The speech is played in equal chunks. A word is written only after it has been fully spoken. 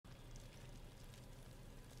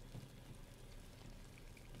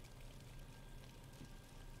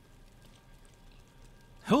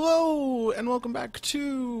Hello, and welcome back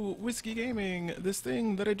to Whiskey Gaming, this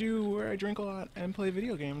thing that I do where I drink a lot and play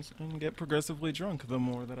video games and get progressively drunk the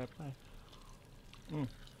more that I play.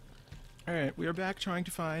 Alright, we are back trying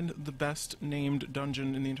to find the best named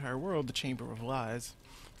dungeon in the entire world, the Chamber of Lies.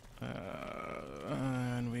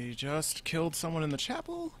 And we just killed someone in the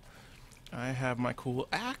chapel. I have my cool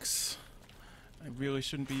axe. I really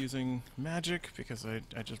shouldn't be using magic because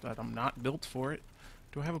I'm not built for it.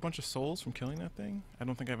 Do I have a bunch of souls from killing that thing? I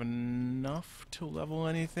don't think I have enough to level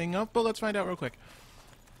anything up, but let's find out real quick.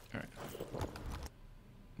 Alright.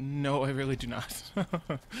 No, I really do not.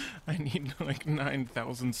 I need like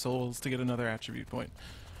 9,000 souls to get another attribute point.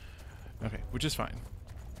 Okay, which is fine.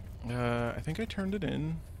 I think I turned it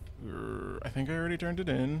in. I think I already turned it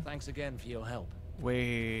in. Thanks again for your help.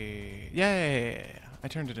 Wait. Yeah. I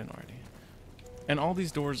turned it in already. And all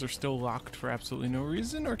these doors are still locked for absolutely no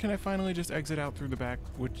reason, or can I finally just exit out through the back,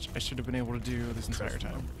 which I should have been able to do this entire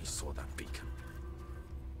time? We saw that beacon.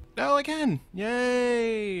 Oh, I can!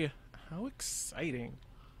 Yay! How exciting.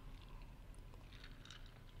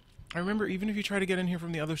 I remember even if you try to get in here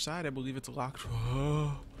from the other side, I believe it's locked.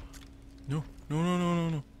 Oh. No.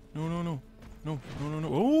 Oh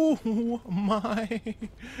my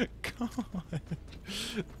god.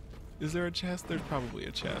 Is there a chest? There's probably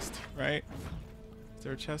a chest, right? Is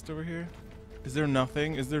there a chest over here? Is there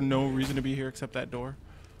nothing? Is there no reason to be here except that door?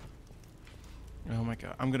 Oh my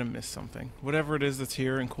god, I'm gonna miss something. Whatever it is that's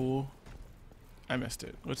here and cool, I missed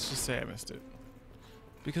it. Let's just say I missed it.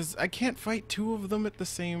 Because I can't fight two of them at the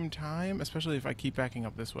same time, especially if I keep backing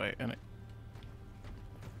up this way, and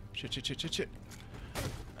Shit.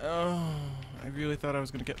 Oh, I really thought I was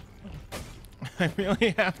gonna get... I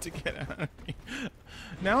really have to get out of here.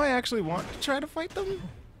 Now I actually want to try to fight them?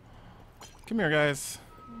 Come here, guys.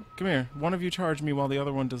 Come here. One of you charge me while the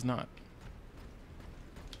other one does not.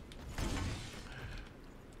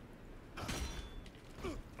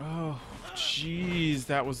 Oh, jeez.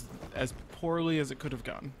 That was as poorly as it could have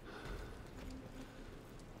gone.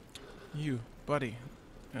 You, buddy.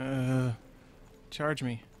 Charge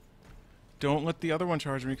me. Don't let the other one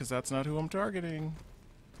charge me, because that's not who I'm targeting.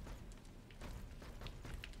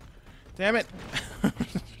 Damn it!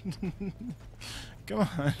 Come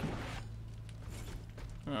on.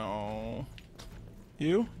 Oh.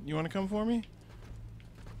 You? You want to come for me?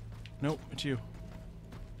 Nope, it's you.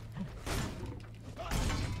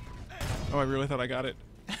 Oh, I really thought I got it.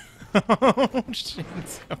 Oh, shit.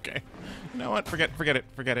 Okay. You know what? Forget it.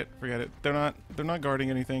 They're not guarding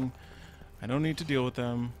anything. I don't need to deal with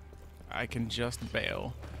them. I can just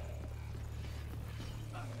bail.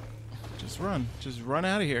 Just run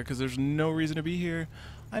out of here, because there's no reason to be here.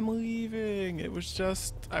 I'm leaving. It was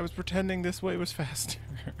just, I was pretending this way was faster.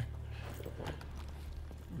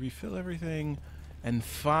 Refill everything and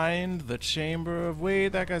find the chamber of... Wait,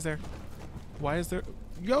 that guy's there. Why is there...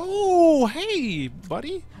 Yo, hey,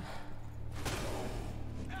 buddy.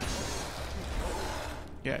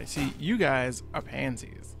 Yeah, see, you guys are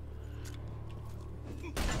pansies.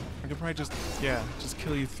 I could probably just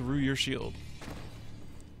kill you through your shield.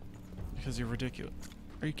 Because you're ridiculous.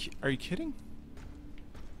 Are you kidding?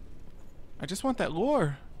 I just want that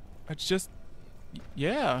lore.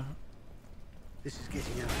 Yeah. This is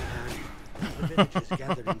getting out of hand. The villagers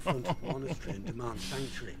gather in front of the monastery and demand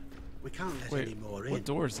sanctuary. We can't let any more in. What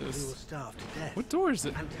door is this? We will starve to death. What door is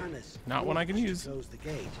it? Antanas, not one I can use. Close the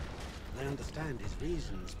gate. I understand his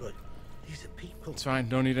reasons, but these are people. It's fine.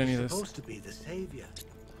 Don't need any of this. Supposed to be the savior.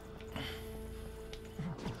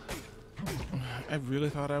 I really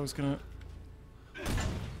thought I was gonna...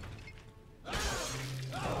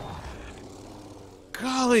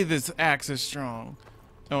 Golly, this axe is strong.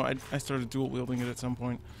 Oh, I started dual wielding it at some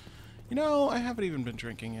point. You know, I haven't even been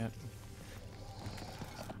drinking yet.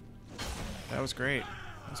 That was great.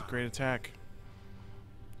 That was a great attack.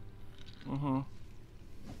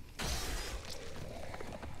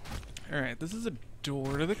 Alright, this is a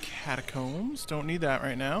door to the catacombs. Don't need that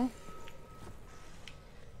right now.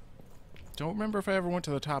 Don't remember if I ever went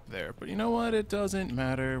to the top there, but you know what? It doesn't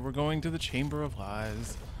matter. We're going to the Chamber of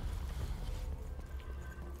Lies.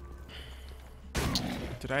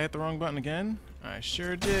 Did I hit the wrong button again? I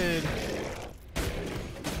sure did.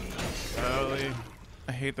 Golly.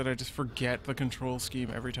 I hate that I just forget the control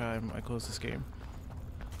scheme every time I close this game.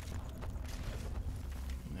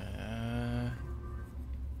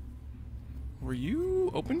 Were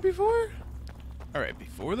you open before? Alright,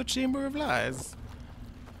 before the Chamber of Lies.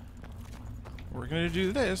 We're gonna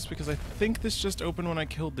do this because I think this just opened when I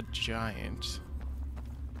killed the giant.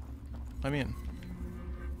 Let me in.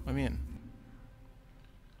 Let me in.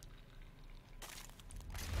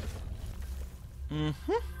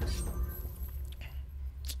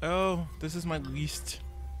 Oh, this is my least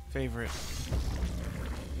favorite.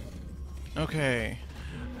 Okay.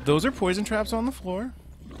 Those are poison traps on the floor.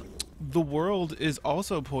 The world is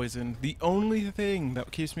also poisoned. The only thing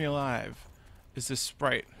that keeps me alive is this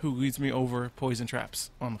sprite who leads me over poison traps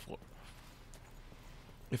on the floor.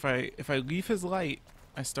 If I leave his light,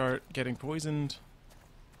 I start getting poisoned.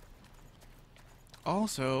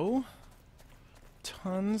 Also,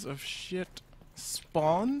 tons of shit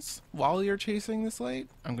spawns while you're chasing this light.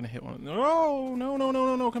 I'm gonna hit one of them. Oh, no, no, no,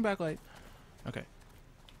 no, no, come back, light. Okay.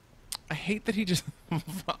 I hate that he just,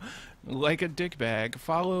 like a dickbag,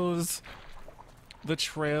 follows the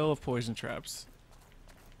trail of poison traps.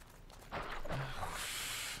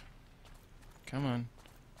 Come on.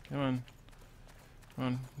 Come on. Come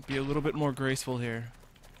on. Be a little bit more graceful here.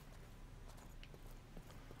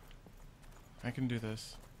 I can do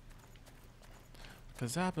this.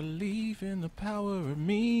 'Cause I believe in the power of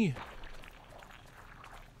me.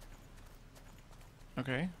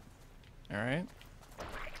 Okay. Alright.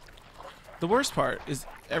 The worst part is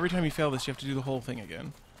every time you fail this, you have to do the whole thing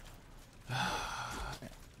again.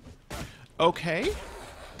 Okay.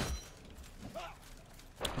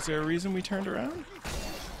 Is there a reason we turned around?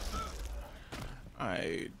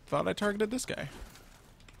 I thought I targeted this guy.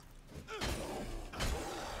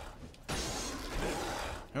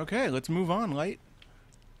 Okay, let's move on, light.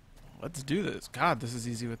 Let's do this. God, this is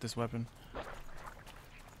easy with this weapon.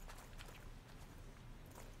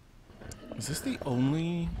 Is this the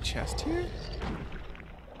only chest here?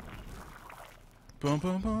 Boom,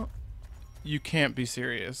 boom, boom. You can't be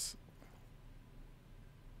serious.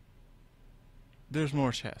 There's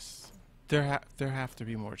more chests. There have to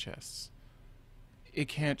be more chests. It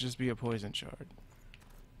can't just be a poison shard.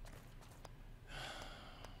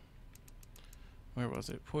 Where was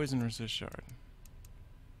it? Poison resist shard.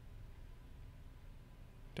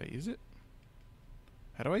 Did I use it?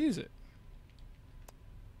 How do I use it?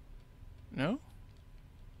 No?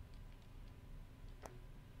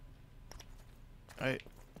 I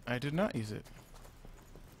did not use it.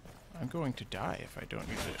 I'm going to die if I don't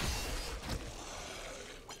use it.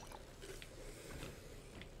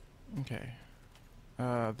 Okay.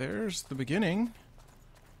 There's the beginning.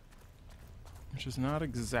 Which is not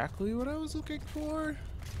exactly what I was looking for.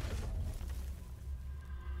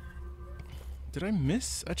 Did I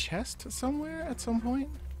miss a chest somewhere at some point?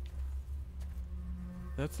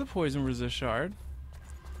 That's the poison resist shard.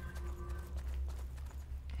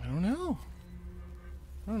 I don't know.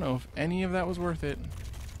 I don't know if any of that was worth it.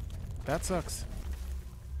 That sucks.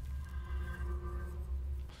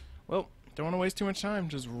 Well, don't want to waste too much time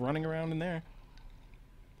just running around in there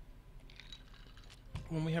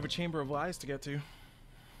when we have a chamber of lies to get to.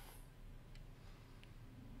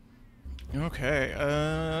 Okay,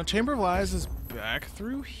 chamber of lies is back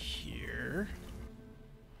through here.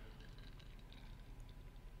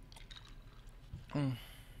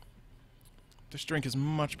 This drink is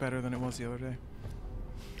much better than it was the other day.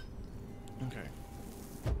 Okay.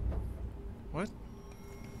 What?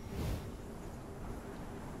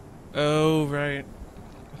 Oh, right.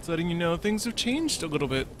 It's letting you know things have changed a little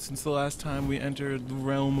bit since the last time we entered the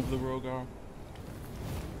realm of the Rogar.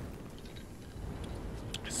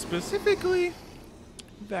 Specifically,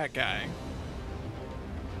 that guy.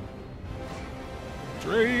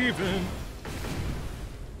 Draven.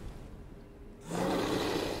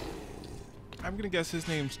 I'm gonna guess his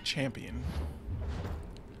name's Champion.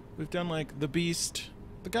 We've done, like, the Beast.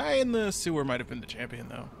 The guy in the sewer might have been the champion,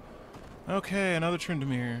 though. Okay, another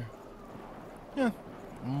Tryndamere. Yeah,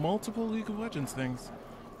 multiple League of Legends things.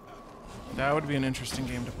 That would be an interesting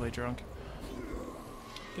game to play drunk.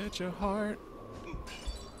 Get your heart.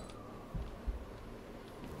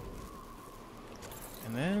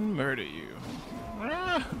 And then murder you.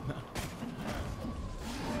 Ah!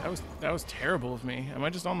 That was terrible of me. Am I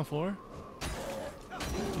just on the floor?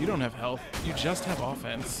 You don't have health. You just have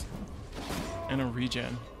offense. And a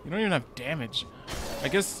regen. You don't even have damage. I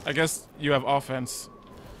guess you have offense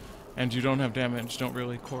and you don't have damage. Don't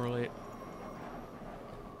really correlate.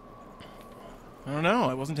 I don't know.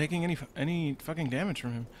 I wasn't taking any fucking damage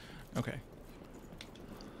from him. Okay.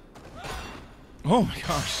 Oh my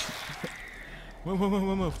gosh.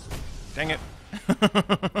 Move. Dang it.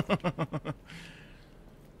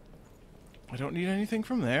 I don't need anything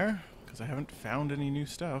from there, because I haven't found any new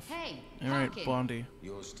stuff. Hey, alright, Blondie.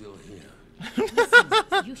 You're still here.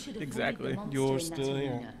 Listen, you should avoid Exactly. the monster You're in that still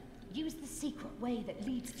here. arena. Use the secret way that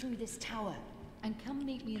leads through this tower. And come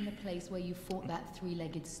meet me in the place where you fought that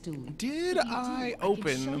three-legged stool. Did If you do, I can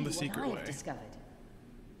open show in you the what secret I've way? discovered.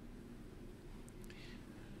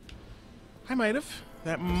 I might have.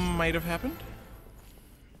 That might have happened.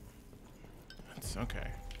 That's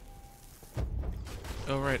okay.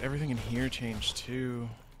 Oh, right. Everything in here changed, too.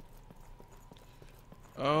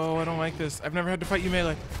 Oh, I don't like this. I've never had to fight you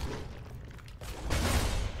melee.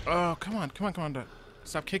 Oh, come on. Come on, come on. Dude.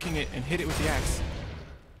 Stop kicking it and hit it with the axe.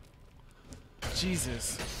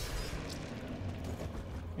 Jesus.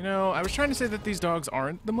 You know, I was trying to say that these dogs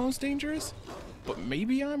aren't the most dangerous, but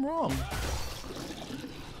maybe I'm wrong.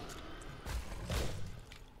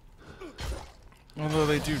 Although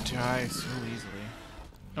they do die so easily.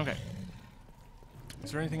 Okay.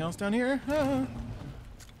 Is there anything else down here? Ah.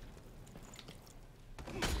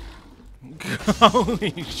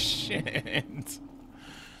 Holy shit.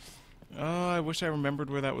 Oh, I wish I remembered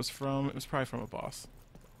where that was from. It was probably from a boss.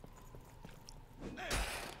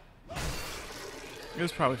 It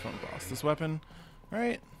was probably from a boss. This weapon,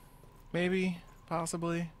 right? Maybe,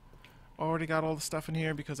 possibly. Already got all the stuff in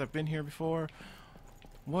here because I've been here before.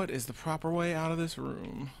 What is the proper way out of this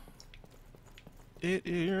room? It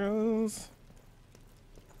is...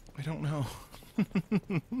 I don't know.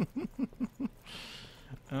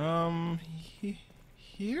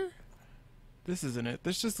 Here? This isn't it.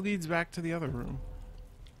 This just leads back to the other room.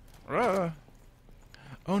 Oh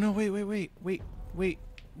no, wait.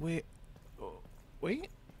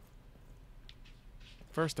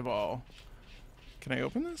 First of all, can I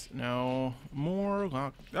open this? No. More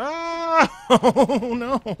lock. Ah! Oh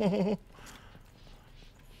no!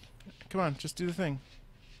 Come on, just do the thing.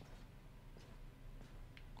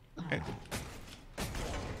 Okay.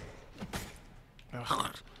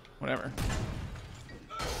 Ugh. Whatever.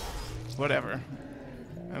 Whatever.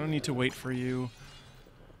 I don't need to wait for you.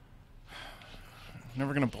 I'm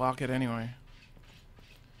never gonna block it anyway.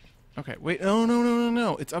 Okay, wait. Oh,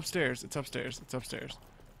 no. It's upstairs. It's upstairs. It's upstairs.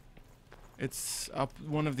 It's up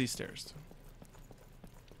one of these stairs.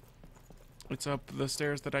 It's up the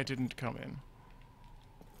stairs that I didn't come in.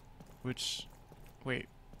 Which... Wait.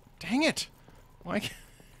 Dang it! Why can't...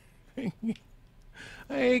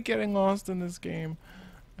 I hate getting lost in this game.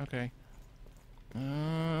 Okay.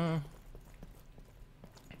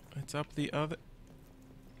 It's up the other...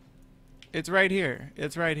 It's right here.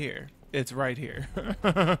 It's right here. It's right here.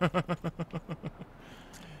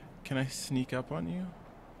 Can I sneak up on you?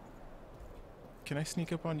 Can I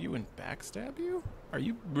sneak up on you and backstab you? Are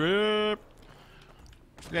you...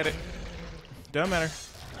 Forget it. Doesn't matter.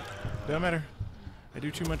 Doesn't matter. I do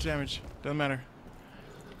too much damage. Doesn't matter.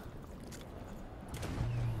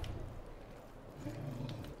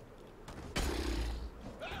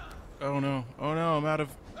 Oh no. Oh no, I'm out of...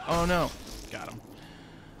 Oh no. Got him.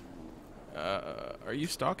 Are you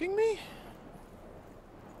stalking me?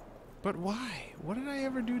 But why? What did I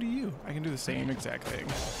ever do to you? I can do the same exact thing.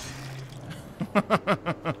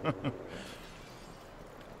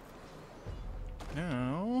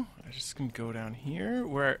 Now, I just can go down here,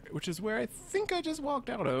 which is where I think I just walked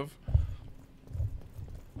out of.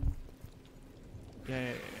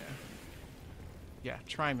 Yeah. Yeah,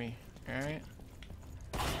 try me, alright?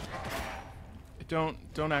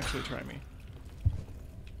 Don't actually try me.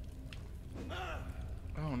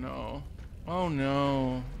 Oh no. Oh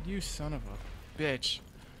no. You son of a bitch.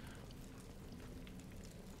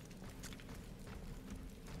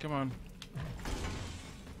 Come on.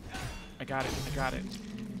 I got it. I got it.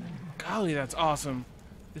 Golly, that's awesome.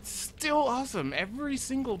 It's still awesome every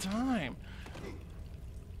single time.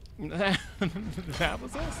 That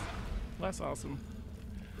was less awesome.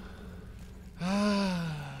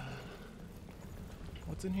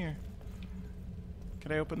 What's in here?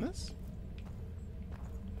 Can I open this?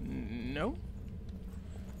 No.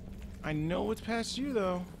 I know what's past you,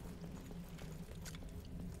 though.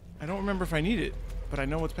 I don't remember if I need it, but I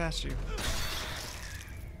know what's past you.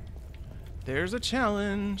 There's a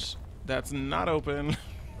challenge that's not open.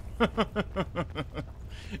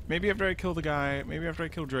 Maybe after I kill the guy, maybe after I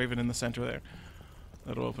kill Draven in the center there,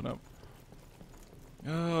 that'll open up.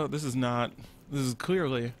 Oh, this is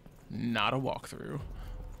clearly not a walkthrough.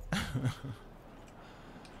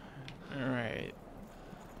 Alright.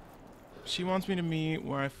 She wants me to meet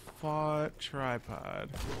where I fought Tripod.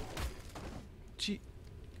 Gee.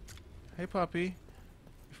 Hey, puppy.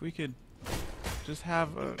 If we could just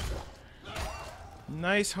have a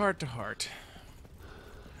nice heart-to-heart.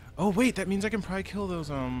 Oh, wait, that means I can probably kill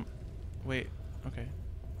those, Wait, okay.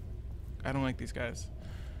 I don't like these guys.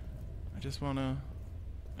 I just wanna...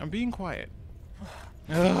 I'm being quiet.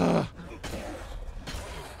 Ugh.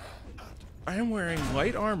 I am wearing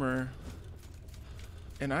light armor,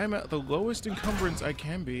 and I'm at the lowest encumbrance I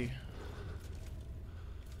can be.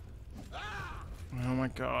 Oh my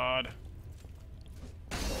god.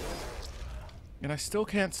 And I still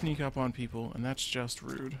can't sneak up on people, and that's just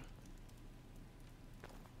rude.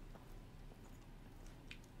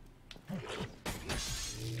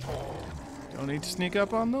 Don't need to sneak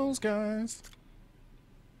up on those guys.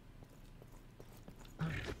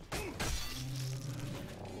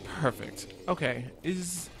 Perfect. Okay,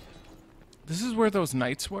 this is where those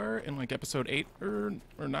knights were in like episode 8 or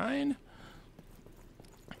 9?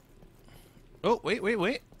 Oh,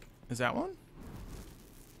 wait. Is that one?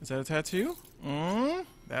 Is that a tattoo?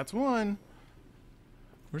 That's one.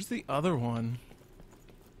 Where's the other one?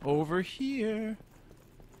 Over here.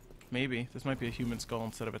 Maybe. This might be a human skull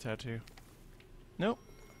instead of a tattoo. Nope.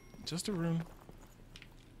 Just a rune.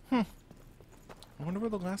 I wonder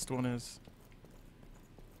where the last one is.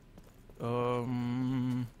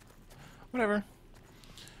 Whatever.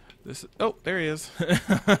 This. Oh, there he is.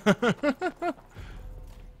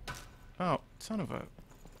 Oh, son of a.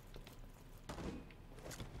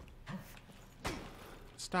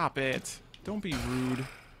 Stop it. Don't be rude.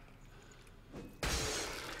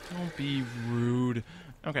 Don't be rude.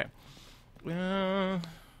 Okay.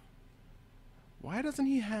 Why doesn't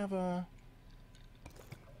he have a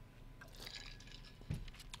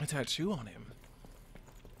tattoo on him?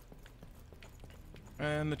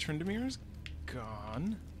 And the Trindamir's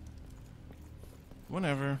gone.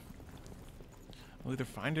 Whatever. I'll either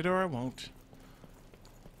find it or I won't.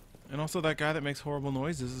 And also that guy that makes horrible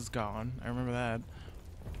noises is gone. I remember that.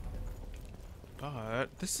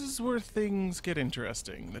 But this is where things get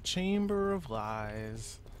interesting. The Chamber of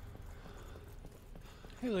Lies.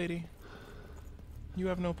 Hey lady. You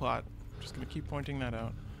have no plot. Just gonna keep pointing that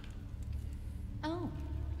out. Oh,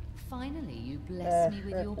 finally you bless me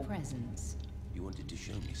with your presence. You wanted to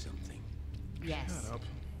show me something. Yes. Shut up.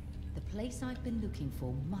 The place I've been looking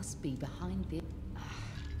for must be behind the...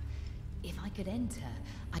 If I could enter,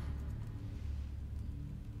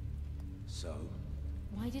 So,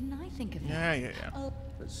 Why didn't I think of Yeah. that? Oh,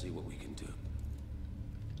 let's see what we can do.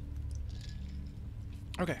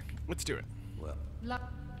 Okay, let's do it. Well,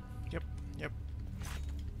 Yep.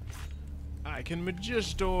 I can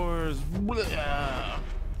Magistors. Blah.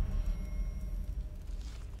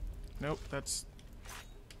 Nope, that's...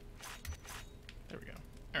 There we go.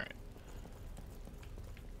 Alright.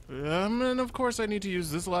 And of course I need to use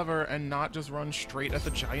this lever and not just run straight at the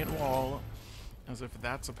giant wall. As if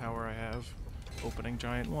that's a power I have. Opening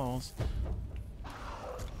giant walls.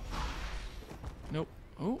 Nope.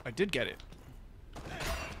 Oh, I did get it.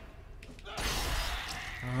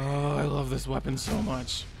 Oh, I love this weapon so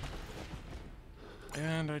much.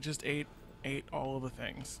 And I just ate all of the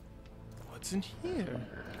things. What's in here?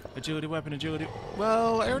 Agility weapon, agility...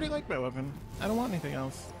 Well, I already like my weapon. I don't want anything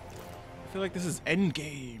else. I feel like this is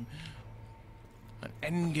endgame. An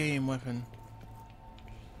endgame weapon.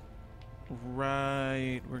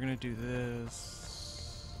 Right, we're gonna do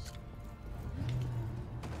this.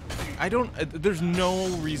 I don't... there's no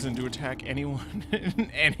reason to attack anyone in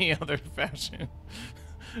any other fashion.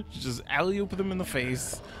 Just alley-oop them in the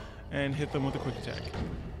face and hit them with a quick attack.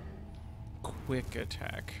 Quick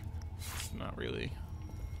attack. It's not really.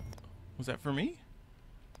 Was that for me?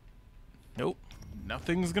 Nope.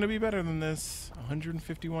 Nothing's gonna be better than this.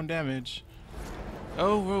 151 damage.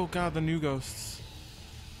 Oh god, the new ghosts.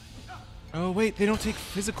 Oh wait, they don't take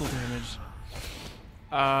physical damage.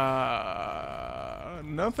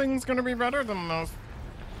 Nothing's gonna be better than those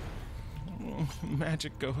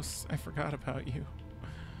magic ghosts. I forgot about you.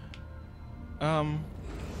 No.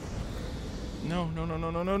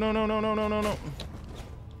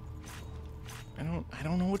 I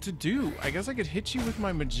don't know what to do. I guess I could hit you with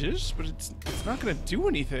my Magish, but it's not gonna do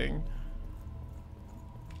anything.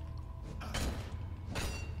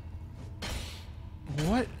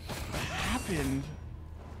 What happened?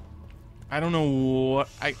 I don't know what...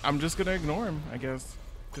 I'm just gonna ignore him, I guess.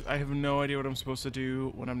 'Cause I have no idea what I'm supposed to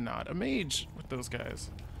do when I'm not a mage with those guys.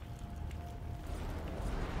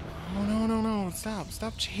 Oh, no.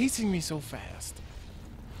 Stop chasing me so fast.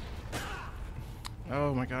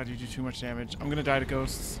 Oh my god, you do too much damage. I'm gonna die to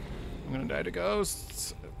ghosts.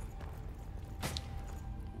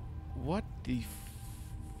 What the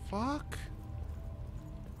fuck?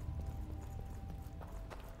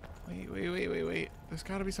 Wait. There's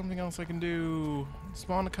gotta be something else I can do.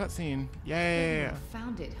 Spawn a cutscene. Yeah.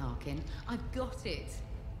 Found it, Harkin. I've got it.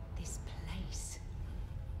 This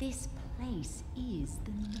place is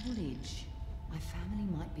the knowledge. My family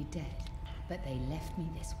might be dead, but they left me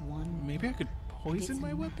this one. Maybe I could poison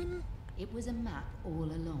my weapon? It was a map all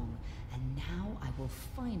along, and now I will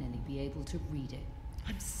finally be able to read it.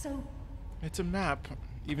 I'm so... It's a map,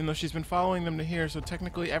 even though she's been following them to here, so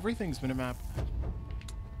technically everything's been a map.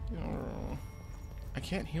 I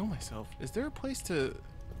can't heal myself. Is there a place to...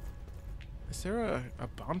 Is there a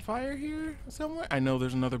bonfire here somewhere? I know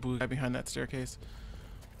there's another blue guy behind that staircase.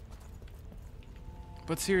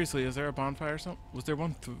 But seriously, is there a bonfire or something? Was there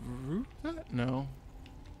one through that? No.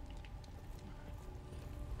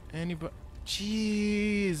 Anybody?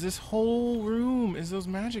 Jeez, this whole room is those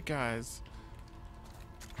magic guys.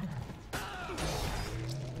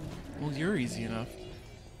 Well, you're easy enough.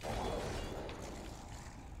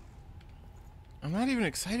 I'm not even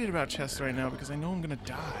excited about chests right now because I know I'm gonna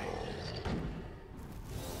die.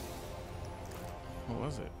 What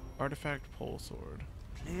was it? Artifact pole sword.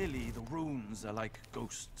 Clearly, the runes are like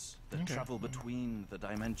ghosts that travel between the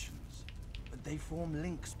dimensions. But they form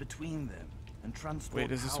links between them and transport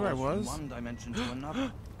Wait, is this powers where I was? from one dimension to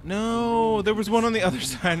another. No, there was one on the other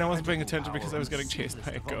side and I wasn't paying attention because I was getting chased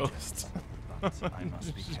by a ghost. But I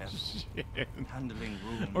must be careful. Shit. Handling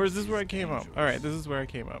runes. Or is this where I came up? dangerous. Alright, this is where I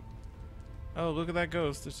came up. Oh, look at that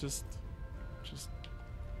ghost. It's just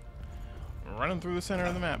running through the center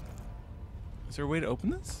of the map. Is there a way to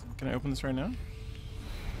open this? Can I open this right now?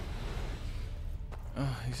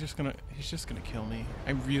 Oh, he's just gonna kill me.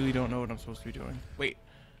 I really don't know what I'm supposed to be doing. Wait,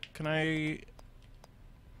 can I?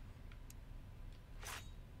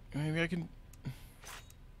 Maybe I can.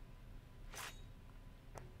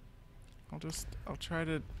 I'll try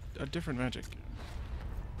a different magic.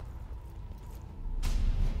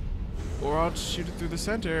 Or I'll shoot it through the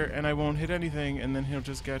center and I won't hit anything and then he'll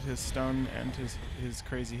just get his stun and his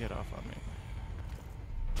crazy hit off on me.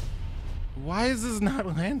 Why is this not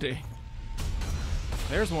landing?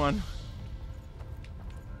 There's one.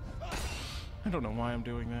 I don't know why I'm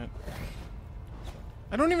doing that.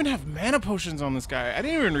 I don't even have mana potions on this guy. I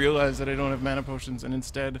didn't even realize that I don't have mana potions and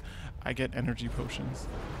instead I get energy potions.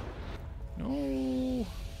 No.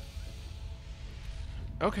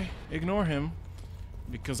 Okay, ignore him.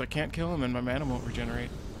 Because I can't kill him and my mana won't regenerate.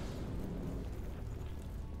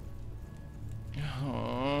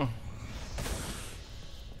 Oh.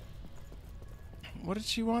 What did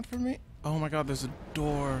she want from me? Oh my god, there's a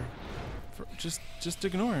door. Just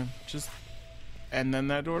ignore him. And then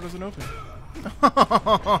that door doesn't open.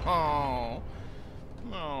 No.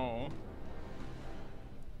 No.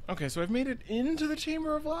 Okay, so I've made it into the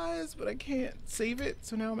Chamber of Lies, but I can't save it,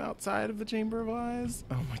 so now I'm outside of the Chamber of Lies.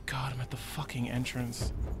 Oh my god, I'm at the fucking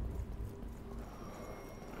entrance.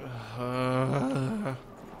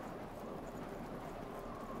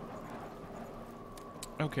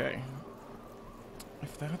 Okay.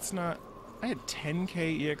 If that's not... I had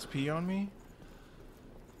 10k EXP on me.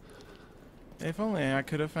 If only I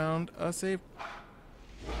could have found a save...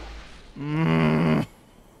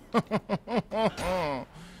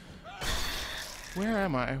 Where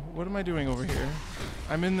am I? What am I doing over here?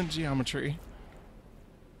 I'm in the geometry.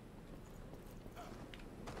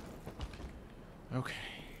 Okay.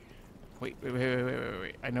 Wait.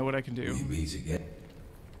 I know what I can do.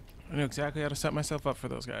 I know exactly how to set myself up for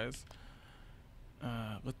those guys.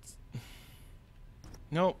 Let's...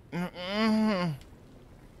 Nope. We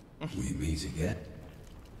meet again.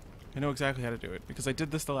 I know exactly how to do it because I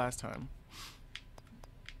did this the last time.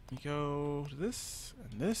 You go to this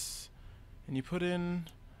and this, and you put in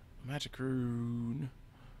a magic rune.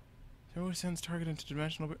 It always sends target into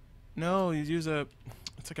dimensional. No, you use a.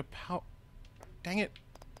 It's like a pow. Dang it!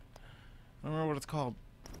 I don't remember what it's called.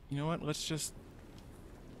 You know what? Let's just.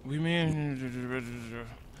 We mean.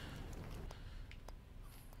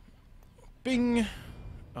 Bing!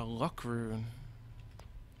 A luck rune.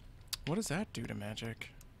 What does that do to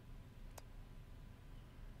magic?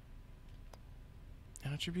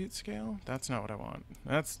 Attribute scale? That's not what I want.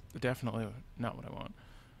 That's definitely not what I want.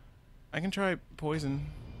 I can try poison.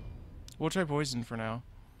 We'll try poison for now.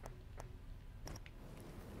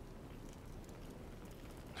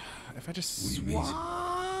 If I just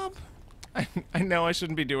swap... I know I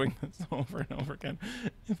shouldn't be doing this over and over again.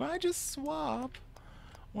 If I just swap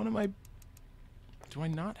one of my... Do I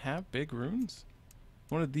not have big runes?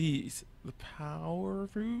 One of these. The power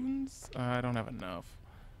runes? I don't have enough.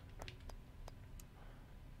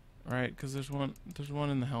 Right, because there's one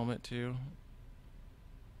in the helmet too.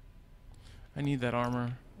 I need that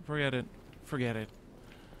armor. Forget it. Forget it.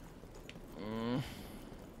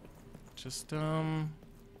 Just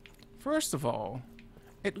first of all,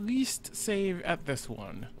 at least save at this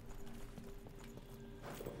one.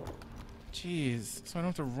 Jeez, so I don't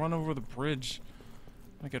have to run over the bridge.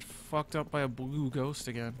 I get fucked up by a blue ghost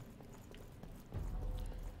again.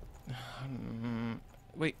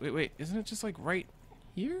 Wait. Isn't it just like right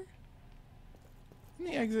here?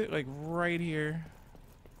 Isn't the exit like right here?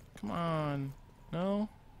 Come on. No?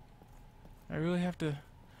 I really have to...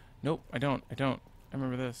 Nope, I don't. I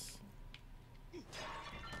remember this.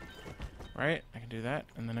 Right? I can do that,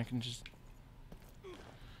 and then I can just...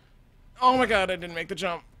 Oh my god, I didn't make the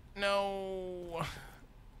jump. No.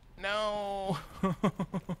 No.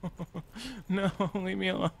 No, leave me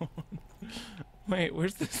alone. Wait,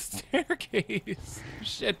 where's the staircase?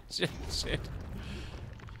 Shit, shit, shit.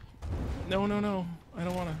 No, no, no. I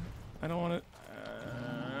don't wanna. I don't wanna.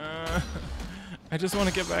 I just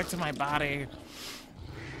wanna get back to my body.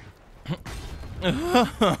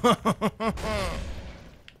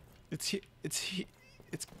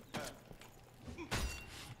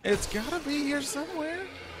 It's gotta be here somewhere.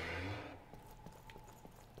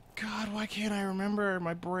 God, why can't I remember?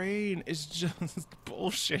 My brain is just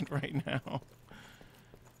bullshit right now.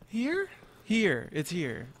 Here? Here. It's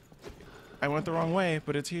here. I went the wrong way,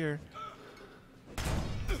 but it's here.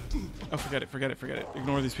 Oh, forget it, forget it, forget it.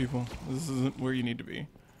 Ignore these people. This isn't where you need to be.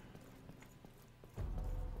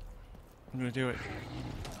 I'm gonna do it.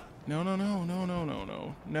 No, no, no, no, no, no,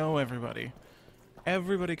 no. No, everybody.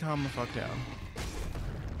 Everybody calm the fuck down.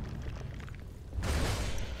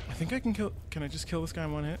 I think I can kill... Can I just kill this guy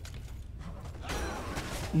in one hit?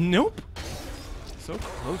 Nope! So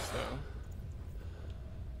close, though.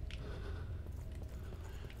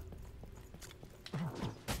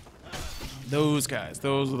 Those guys.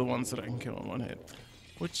 Those are the ones that I can kill in one hit.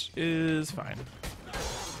 Which is fine.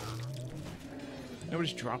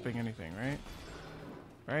 Nobody's dropping anything, right?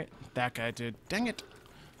 Right? That guy did. Dang it!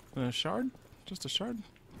 A shard? Just a shard?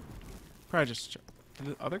 Probably just a shard.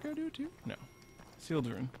 Did the other guy do it too? No. Sealed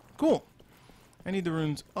rune. Cool! I need the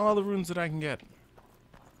runes. All the runes that I can get.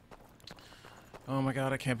 Oh my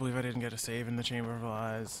god, I can't believe I didn't get a save in the Chamber of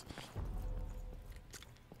Lies.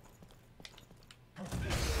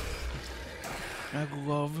 I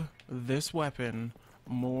love this weapon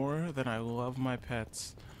more than I love my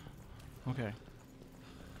pets. Okay.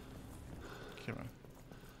 Come on.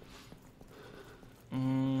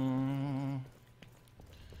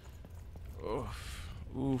 Oof.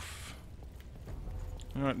 Oof.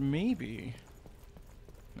 You know what? Maybe.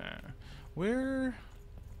 Nah. Where?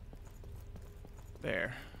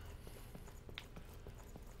 There.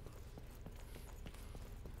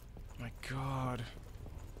 My god.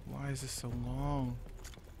 Why is this so long?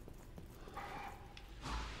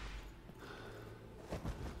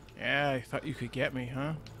 Yeah, I thought you could get me,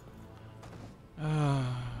 huh?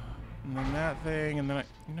 And then that thing, and then I...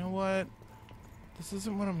 You know what? This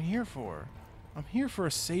isn't what I'm here for. I'm here for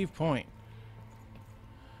a save point.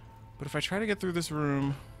 But if I try to get through this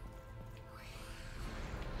room...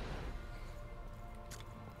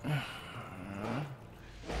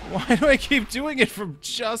 Why do I keep doing it from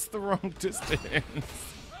just the wrong distance?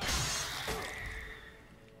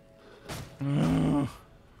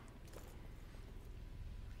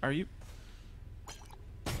 Are you...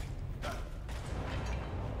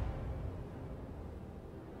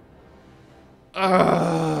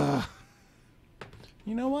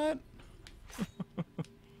 You know what?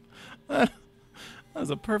 That was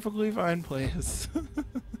a perfectly fine place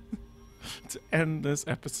to end this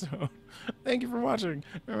episode. Thank you for watching.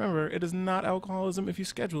 Remember, it is not alcoholism if you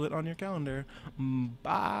schedule it on your calendar.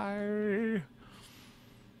 Bye.